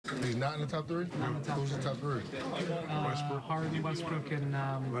not in the top three? Not in the top Who's three. the top three? Harden, Westbrook, and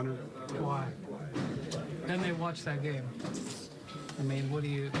Leonard. Kawhi. Then they watch that game. I mean, what do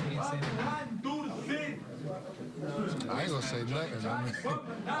you say? I ain't gonna say nothing. I mean,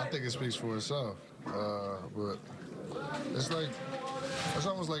 I think it speaks for itself. But it's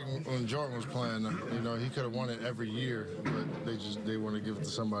almost like when Jordan was playing. You know, he could have won it every year, but they want to give it to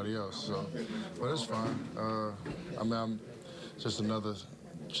somebody else. So, but it's fine. I mean, I'm just another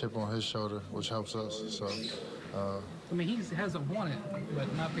chip on his shoulder, which helps us. So. I mean, he hasn't won it,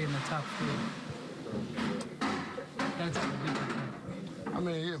 but not being in the top three. That's a different thing. I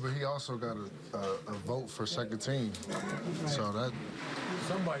mean, yeah, but he also got a vote for second team. Right. So that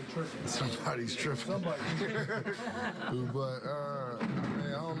Somebody tripping. somebody's tripping. Somebody But I mean,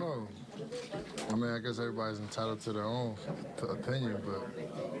 I don't know. I mean, I guess everybody's entitled to their own opinion, but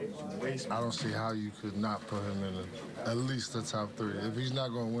I don't see how you could not put him in at least the top three. If he's not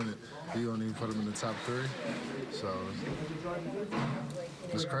going to win it, you don't even put him in the top three. So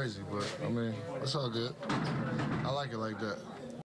it's crazy, but I mean, it's all good. I like it like that.